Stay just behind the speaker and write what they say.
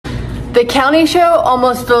The county show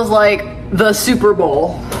almost feels like the Super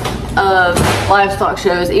Bowl of livestock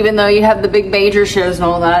shows, even though you have the big major shows and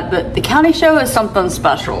all that, but the county show is something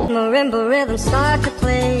special. Marimba rhythm start to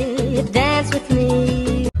play, dance with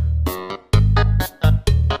me.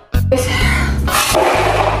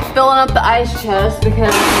 Filling up the ice chest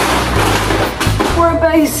because we're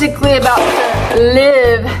basically about to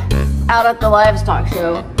live out at the livestock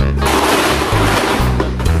show.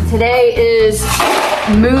 Today is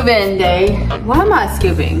move-in day. Why am I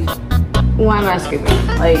scooping? Why am I scooping?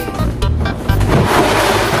 Like,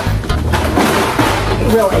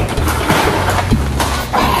 really?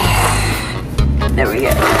 There we go.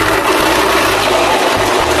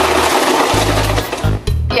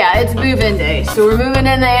 Yeah, it's move-in day. So we're moving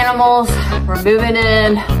in the animals. We're moving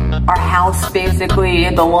in our house, basically,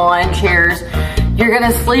 the lawn chairs. You're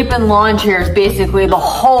gonna sleep in lawn chairs basically the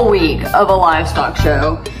whole week of a livestock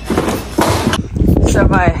show. So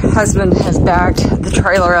my husband has backed the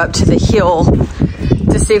trailer up to the hill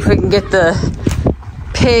to see if we can get the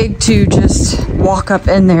pig to just walk up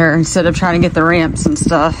in there instead of trying to get the ramps and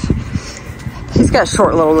stuff. He's got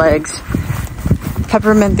short little legs.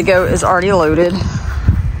 Peppermint the goat is already loaded.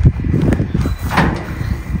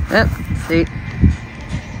 Yep, see.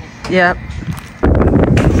 Yep.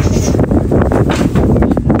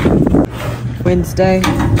 Wednesday,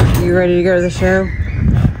 you ready to go to the show?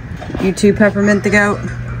 You too, Peppermint the goat?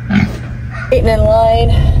 Waiting in line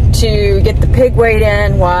to get the pig weighed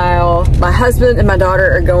in while my husband and my daughter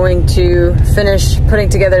are going to finish putting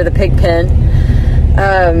together the pig pen.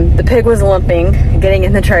 The pig was limping, getting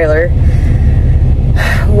in the trailer.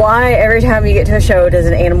 Why every time you get to a show does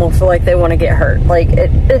an animal feel like they want to get hurt? Like,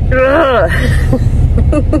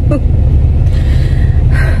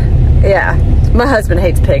 yeah, my husband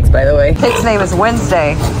hates pigs, by the way. Pig's name is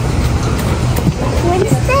Wednesday.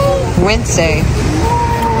 Wednesday? Wednesday.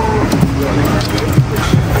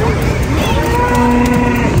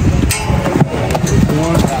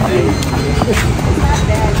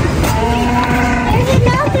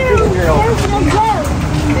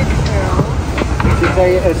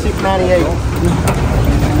 It's a $6.98.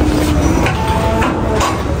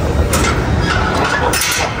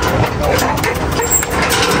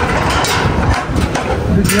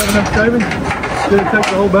 Did you have enough shaving? Did it take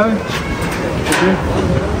the whole bag?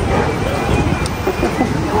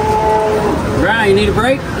 Brian, you need a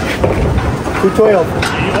break? 212.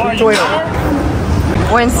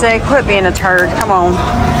 212. Wednesday, quit being a turd. Come on.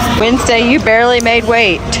 Wednesday, you barely made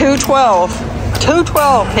weight. 212.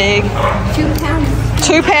 212, pig. 2 pounds.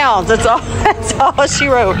 2 pounds. That's all she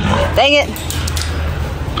wrote. Dang it.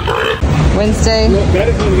 Wednesday. Got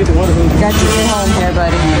you get home here,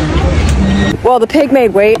 buddy. Well, the pig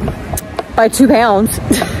made weight by 2 pounds.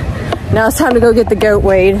 Now it's time to go get the goat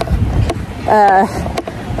weighed. I'm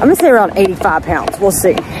gonna say around 85 pounds. We'll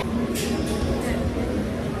see.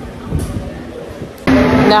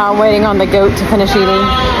 Now I'm waiting on the goat to finish eating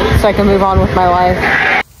so I can move on with my life.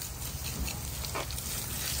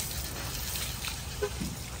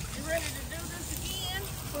 You ready to do this again?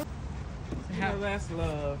 Yeah, that's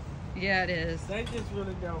love. Yeah, it is. They just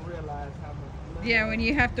really don't realize how much love. Yeah, when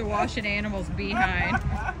you have to wash an animal's behind.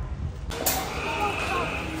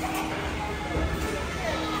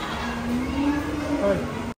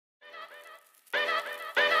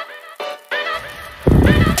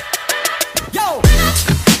 Yo!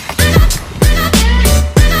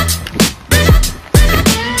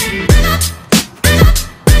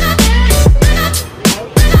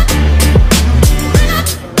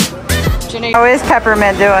 How is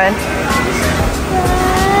Peppermint doing?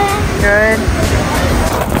 Good.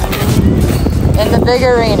 In the big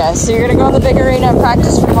arena. So you're gonna go in the big arena and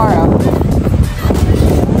practice tomorrow.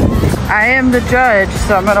 I am the judge,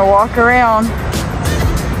 so I'm gonna walk around.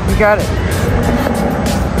 You got it.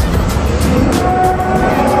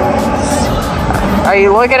 Are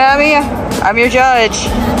you looking at me? I'm your judge.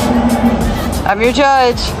 I'm your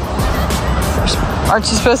judge. Aren't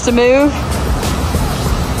you supposed to move?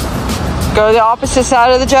 Go to the opposite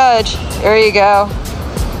side of the judge. There you go.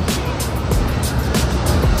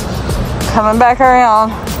 Coming back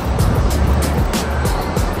around.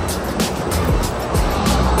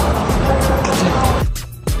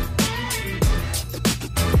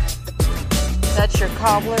 That's your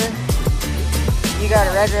cobbler. You got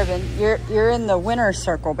a red ribbon. You're in the winner's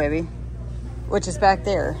circle, baby, which is back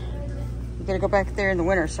there. You gotta go back there in the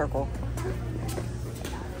winner's circle.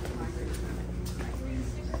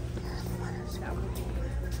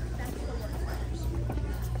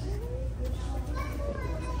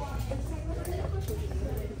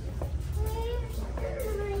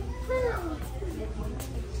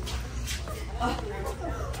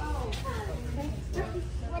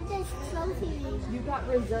 his trophy. You got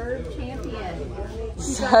reserve champion.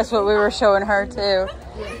 That's what we were showing her too.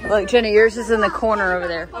 Look, Jenny, yours is in the corner over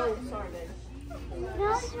there. No,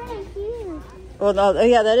 it's right here. Well, no, oh,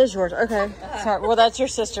 yeah, that is yours. Okay. Sorry. Well, that's your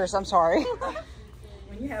sister's. I'm sorry.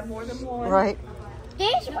 When you have more than one. Right.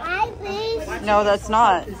 Here's my please. No, that's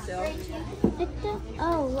not.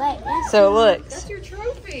 Oh, wait. That's So look. That's your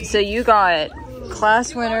trophy. So you got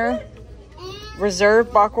class winner,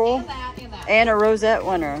 reserve buckle, and a rosette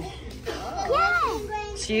winner. yeah.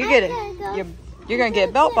 So you get it. You're gonna get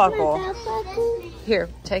a belt buckle. Here,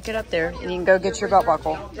 take it up there, and you can go get your belt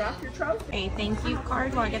buckle. Drop your trophy. A thank you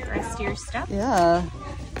card while I get the rest of your stuff. Yeah.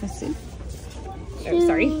 Let's see. Oh,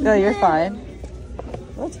 sorry. No, you're fine.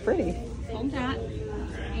 That's pretty. Hold that.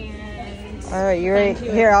 And All right, you ready?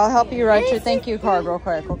 Here, I'll help you write your thank you card real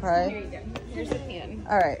quick, okay? there you go. Here's the pen.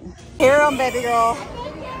 All right. Here on baby girl.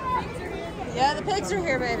 Yeah, the pigs are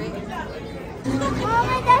here, baby.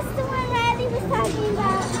 Mama, that's the one Riley was talking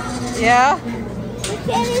about. Yeah? Look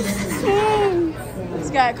at his chin.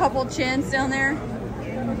 He's got a couple chins down there.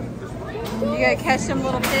 You gotta catch them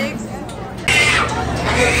little pigs.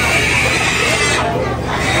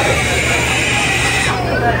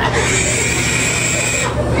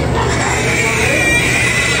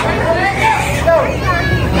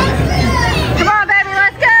 Come on, baby,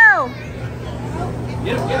 let's go.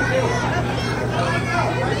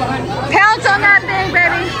 Pounce on that thing,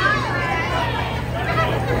 baby.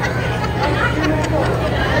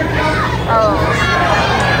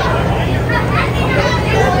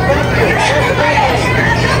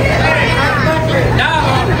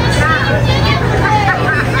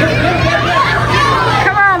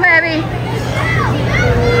 Come on, baby.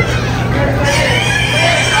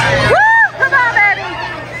 Woo! Come on, baby.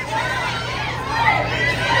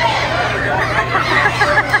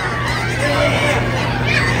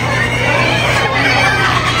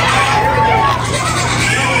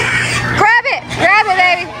 Grab it,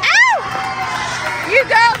 baby. Ow! You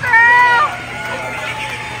go, girl.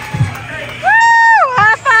 Woo!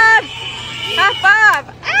 High five. High five.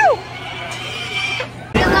 Ow!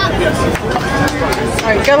 All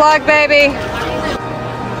right, good luck, baby.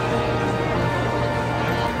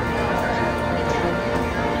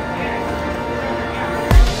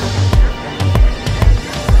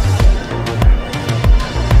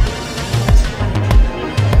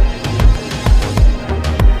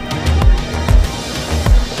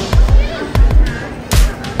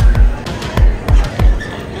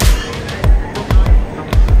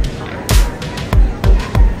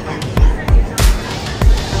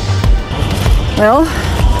 Well,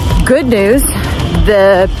 good news.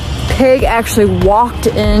 The pig actually walked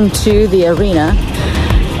into the arena.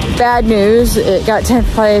 Bad news, it got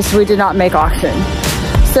 10th place. We did not make auction.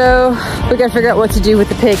 So we gotta figure out what to do with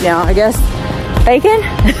the pig now. I guess bacon?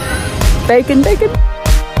 Bacon, bacon.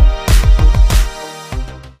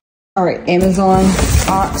 All right, Amazon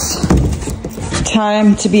box.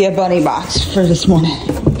 Time to be a bunny box for this morning.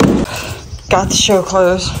 Got the show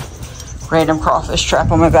clothes. Random crawfish trap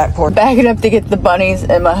on my back porch. Backing up to get the bunnies,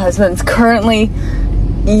 and my husband's currently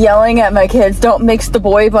yelling at my kids, don't mix the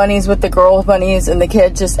boy bunnies with the girl bunnies, and the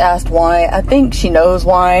kid just asked why. I think she knows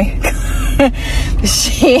why.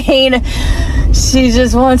 She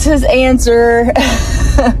just wants his answer.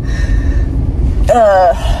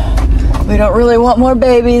 We don't really want more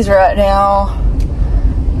babies right now.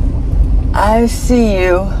 I see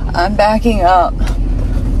you. I'm backing up.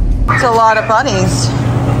 It's a lot of bunnies.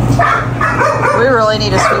 We really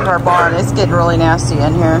need to sweep our barn. It's getting really nasty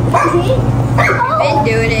in here. Been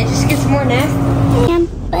doing it, just gets more nasty.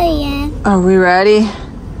 Are we ready?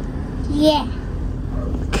 Yeah.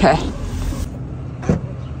 Okay.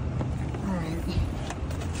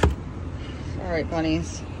 All right,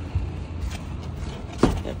 bunnies.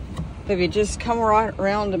 Baby, just come right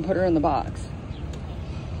around and put her in the box.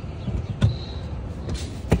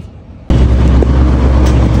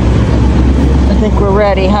 I think we're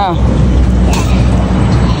ready, huh?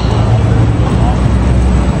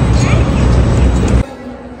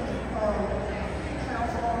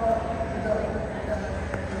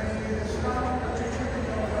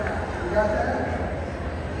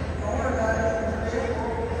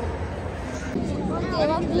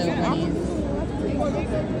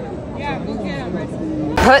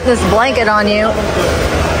 Put this blanket on you.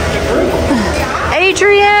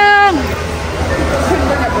 Adrian!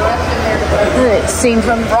 It's scene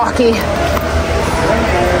from Rocky.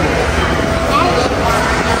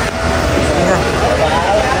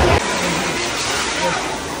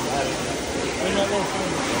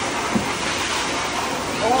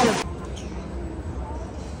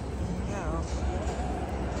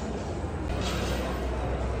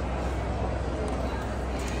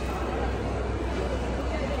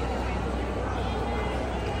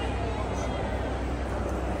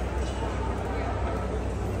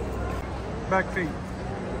 back feet.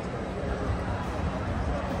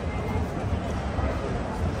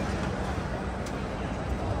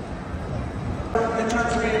 In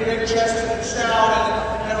terms of being big chested and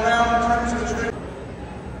stout and round in terms of his rib.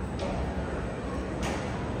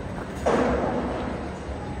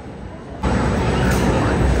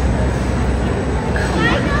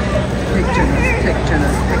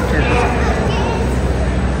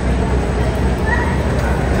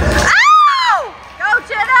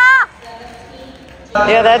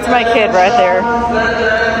 Yeah, that's my kid right there.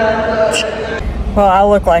 Well, I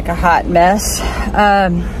look like a hot mess.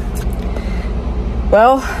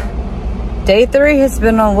 Well, day 3 has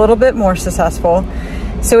been a little bit more successful.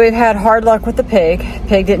 So we've had hard luck with the pig.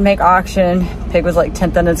 Pig didn't make auction. Pig was like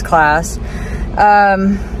 10th in its class.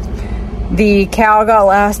 The cow got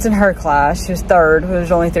last in her class. She was 3rd. There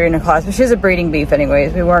was only 3 in her class, but she was a breeding beef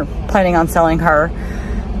anyways. We weren't planning on selling her.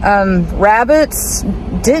 Rabbits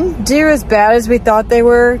didn't do as bad as we thought they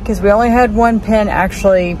were because we only had 1 pen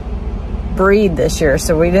actually breed this year,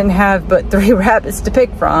 so we didn't have but 3 rabbits to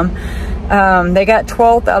pick from. They got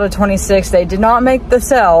 12th out of 26. They did not make the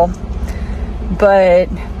sale, but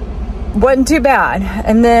wasn't too bad.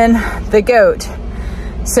 And then the goat.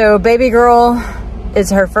 So baby girl, it's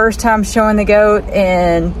her first time showing the goat,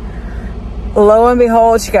 and lo and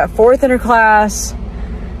behold, she got 4th in her class.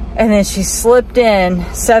 And then she slipped in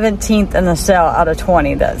 17th in the sale out of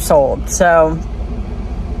 20 that sold. So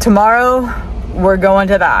tomorrow we're going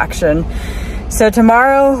to the auction. So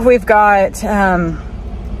tomorrow we've got a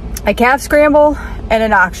calf scramble and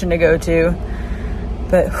an auction to go to.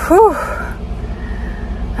 But whew,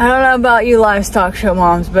 I don't know about you livestock show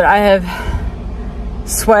moms, but I have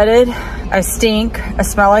sweated, I stink, I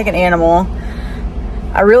smell like an animal.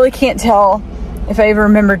 I really can't tell if I even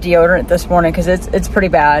remember deodorant this morning because it's pretty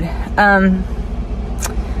bad. I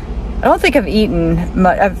don't think I've eaten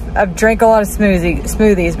much. I've drank a lot of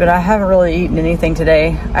smoothies, but I haven't really eaten anything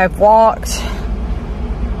today. I've walked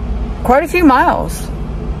quite a few miles.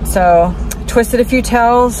 So twisted a few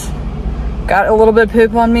tails, got a little bit of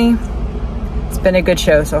poop on me. It's been a good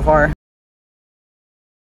show so far.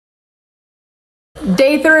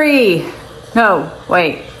 Day 3. No,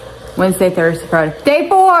 wait. Wednesday, Thursday, Friday. Day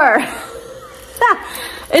 4.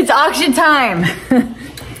 It's auction time.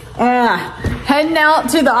 Heading out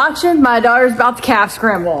to the auction. My daughter's about to calf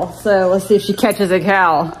scramble. So let's see if she catches a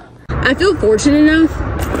cow. I feel fortunate enough.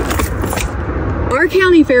 Our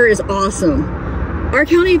county fair is awesome. Our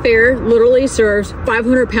county fair literally serves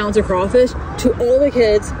 500 pounds of crawfish to all the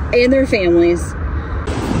kids and their families.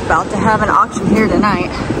 About to have an auction here tonight.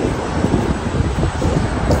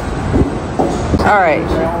 All right,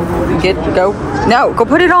 go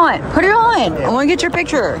put it on. Put it on. I want to get your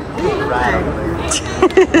picture. Just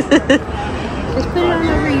put it on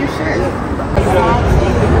over your shirt.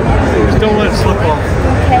 Just don't let it slip off.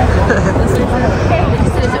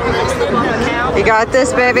 You got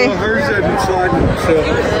this, baby? Well, hers isn't sliding, so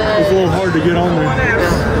it's a little hard to get on there.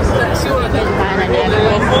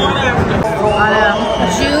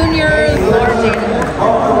 Junior Lord.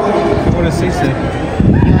 What does he say?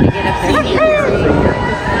 You want to get a picture?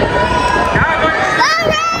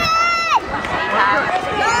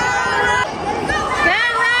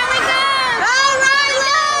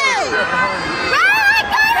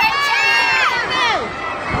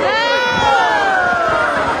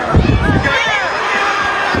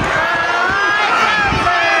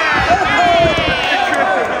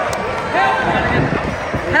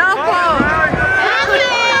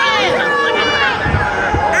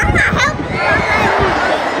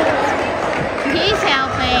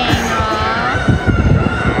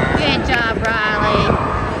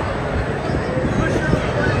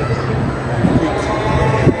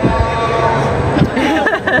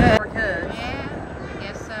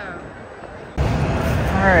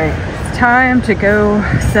 Time to go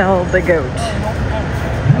sell the goat.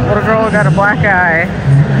 Little girl got a black eye.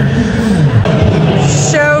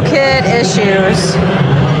 Show kid issues.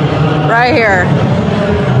 Right here.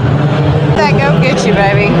 That goat gets you,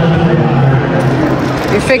 baby.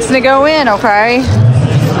 You're fixing to go in, okay?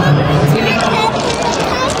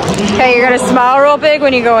 Okay, you're gonna smile real big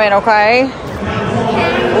when you go in, okay?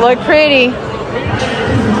 Look pretty.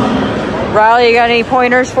 Riley, you got any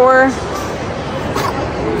pointers for her?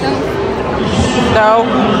 No?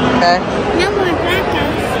 Okay. No more black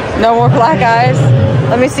eyes. No more black eyes?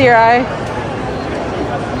 Let me see your eye.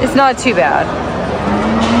 It's not too bad.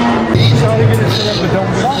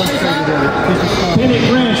 Penny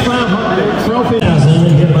Ranch 500 trophy.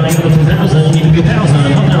 1,000, get back to 2,000, you can get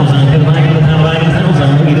 1,000, 1,000, get back to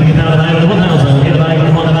 1,000, you can get out of 1,000, get back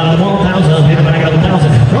to 1,000, 1,000, get back to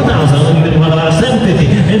 1,000, 1,000, you can get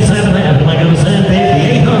 750, and 7,500,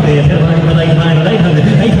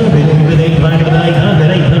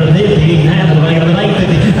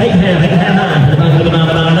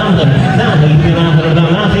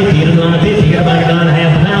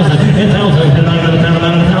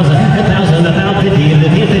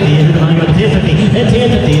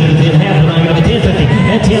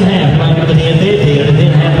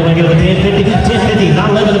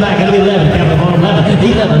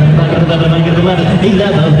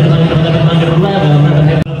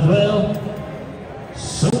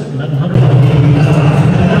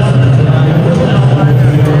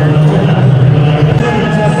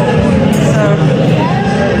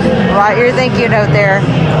 Write your thank you note there.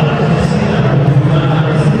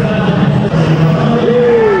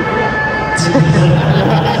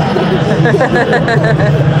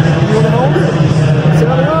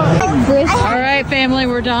 All right, family,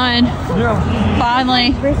 we're done. Yeah. Finally.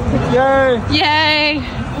 Yay. Yay.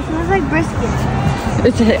 It smells like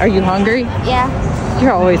brisket. Are you hungry? Yeah.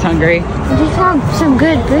 You're always hungry. Just have some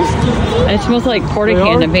good brisket. It smells like porta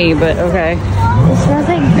can to me, but okay. It smells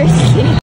like brisket.